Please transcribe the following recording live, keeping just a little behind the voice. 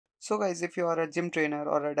So guys, if you are a gym trainer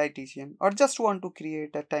or a dietitian or just want to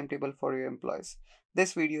create a timetable for your employees,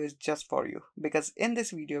 this video is just for you, because in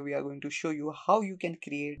this video we are going to show you how you can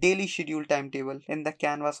create daily schedule timetable in the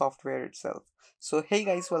Canva software itself. So hey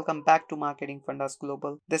guys, welcome back to Marketing Fundas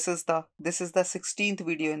Global. This is the 16th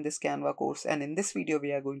video in this Canva course, and in this video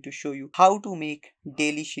we are going to show you how to make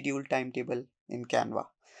daily schedule timetable in Canva.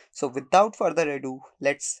 So without further ado,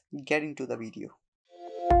 let's get into the video.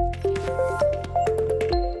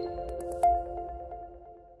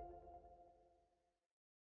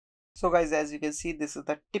 So guys, as you can see, this is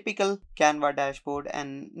the typical Canva dashboard,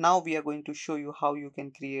 and now we are going to show you how you can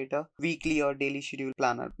create a weekly or daily schedule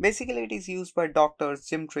planner. Basically, it is used by doctors,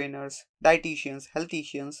 gym trainers, dietitians,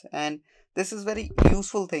 healthicians, and this is very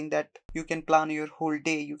useful thing that you can plan your whole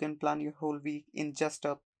day, you can plan your whole week in just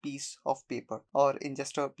a piece of paper or in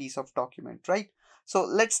just a piece of document, right? So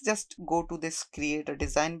let's just go to this create a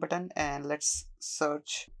design button and let's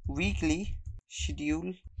search weekly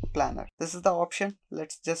schedule planner. This is the option.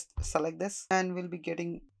 Let's just select this and we'll be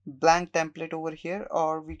getting blank template over here,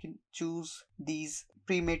 or we can choose these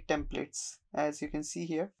pre-made templates as you can see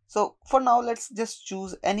here. So for now, let's just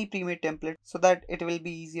choose any pre-made template so that it will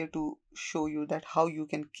be easier to show you that how you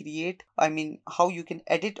can create, how you can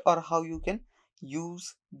edit or how you can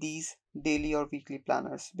use these daily or weekly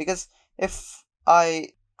planners. Because if I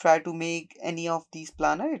try to make any of these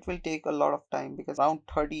planner, it will take a lot of time, because around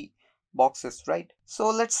 30 boxes, right? So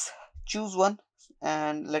let's choose one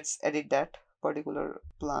and let's edit that particular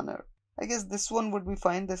planner. I guess this one would be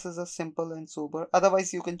fine. This is a simple and sober.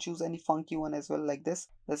 Otherwise you can choose any funky one as well, like this.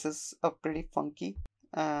 This is a pretty funky,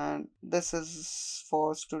 and this is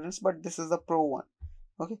for students, but this is the pro one.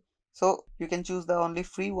 Okay, so you can choose the only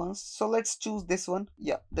free ones. So let's choose this one.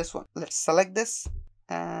 Yeah, this one. Let's select this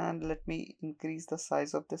and let me increase the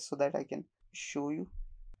size of this so that I can show you.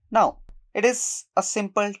 Now it is a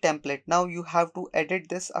simple template. Now you have to edit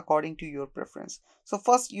this according to your preference. So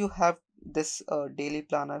first you have this daily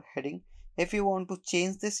planner heading. If you want to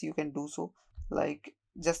change this, you can do so. Like,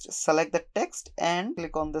 just select the text and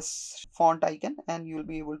click on this font icon and you'll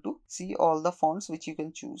be able to see all the fonts which you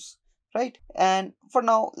can choose, right? And for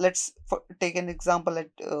now, let's take an example.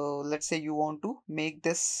 Let's say you want to make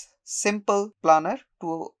this simple planner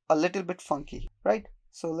to a little bit funky, right?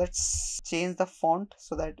 So let's change the font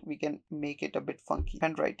so that we can make it a bit funky.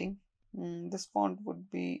 Handwriting. This font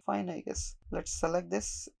would be fine, I guess. Let's select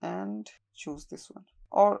this and choose this one.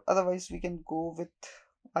 Or otherwise we can go with,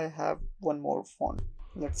 I have one more font.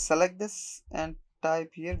 Let's select this and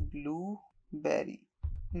type here blueberry.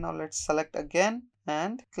 Now let's select again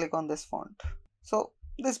and click on this font. So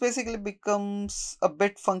this basically becomes a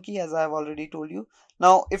bit funky, as I have already told you.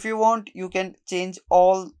 Now if you want, you can change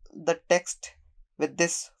all the text with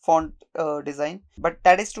this font design, but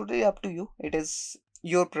that is totally up to you. It is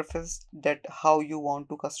your preference that how you want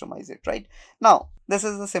to customize it, right? Now this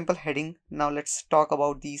is a simple heading. Now let's talk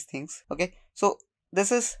about these things. Okay, so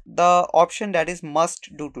this is the option that is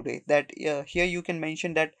must do today, that here you can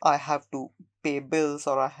mention that I have to pay bills,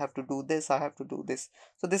 or I have to do this, I have to do this.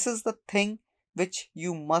 So this is the thing which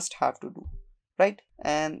you must have to do, right?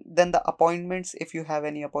 And then the appointments, if you have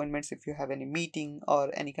any appointments, if you have any meeting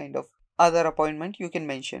or any kind of other appointment, you can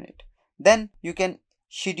mention it. Then you can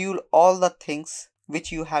schedule all the things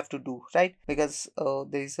which you have to do, right? Because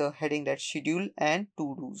there is a heading that schedule and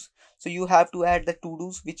to do's. So you have to add the to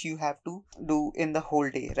do's which you have to do in the whole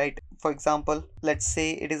day, right? For example, let's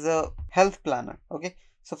say it is a health planner. Okay,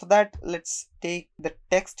 so for that, let's take the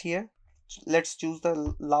text here. Let's choose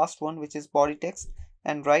the last one, which is body text,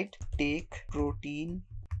 and write take protein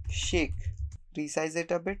shake. Resize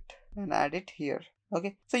it a bit and add it here.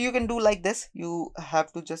 Okay, so you can do like this. You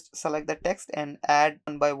have to just select the text and add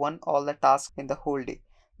one by one all the tasks in the whole day.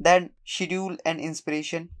 Then schedule and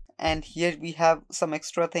inspiration, and here we have some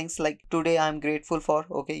extra things like today I'm grateful for.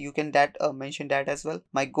 Okay, you can mention that as well.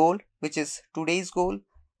 My goal, which is today's goal,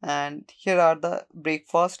 and here are the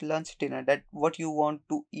breakfast, lunch, dinner, that what you want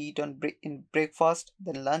to eat in breakfast,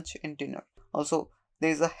 then lunch and dinner. Also there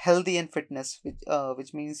is a healthy and fitness,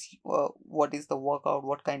 which means what is the workout,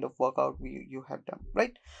 what kind of workout you have done,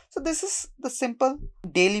 right? So this is the simple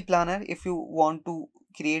daily planner. If you want to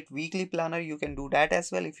create weekly planner, you can do that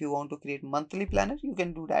as well. If you want to create monthly planner, you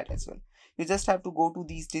can do that as well. You just have to go to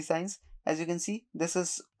these designs. As you can see, this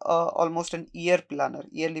is almost an yearly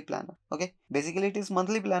planner. Okay, basically it is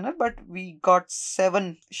monthly planner, but we got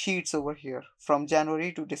 7 sheets over here from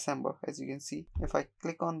January to December. As you can see, if I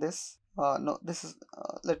click on this, no, this is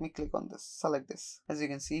let me click on this, select this. As you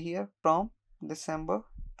can see here, from December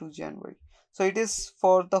to January. So it is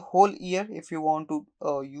for the whole year. If you want to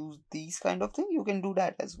use these kind of thing, you can do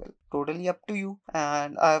that as well, totally up to you.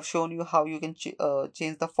 And I have shown you how you can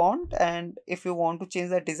change the font, and if you want to change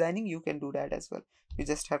the designing, you can do that as well. You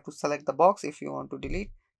just have to select the box. If you want to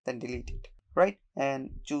delete, then delete it, right? And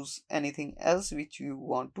choose anything else which you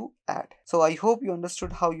want to add. So I hope you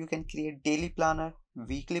understood how you can create daily planner,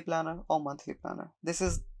 weekly planner, or monthly planner. This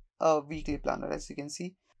is a weekly planner. As you can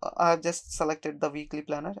see, I have just selected the weekly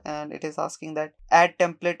planner, and it is asking that add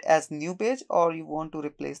template as new page, or you want to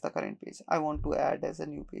replace the current page. I want to add as a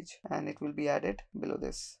new page, and it will be added below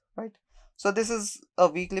this, right? So this is a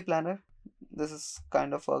weekly planner. This is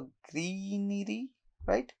kind of a greenery,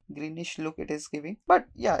 right? Greenish look it is giving, but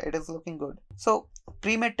yeah, it is looking good. So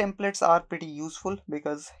pre-made templates are pretty useful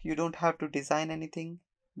because you don't have to design anything,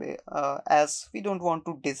 as we don't want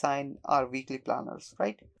to design our weekly planners,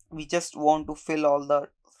 right? We just want to fill all the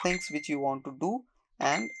things which you want to do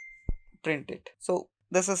and print it. So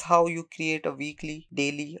this is how you create a weekly,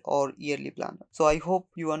 daily, or yearly planner. So I hope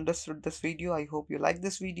you understood this video. I hope you like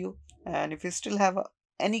this video. And if you still have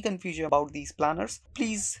any confusion about these planners,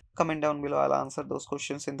 please comment down below. I'll answer those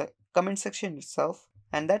questions in the comment section itself.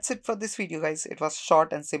 And that's it for this video, guys. It was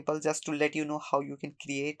short and simple, just to let you know how you can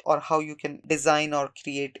create or how you can design or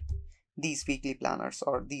create these weekly planners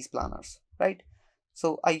or these planners, right?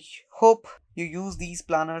 So I hope you use these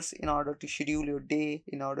planners in order to schedule your day,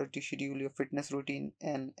 in order to schedule your fitness routine,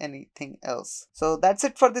 and anything else. So that's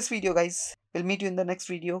it for this video, guys. We'll meet you in the next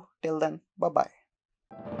video. Till then, bye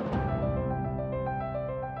bye.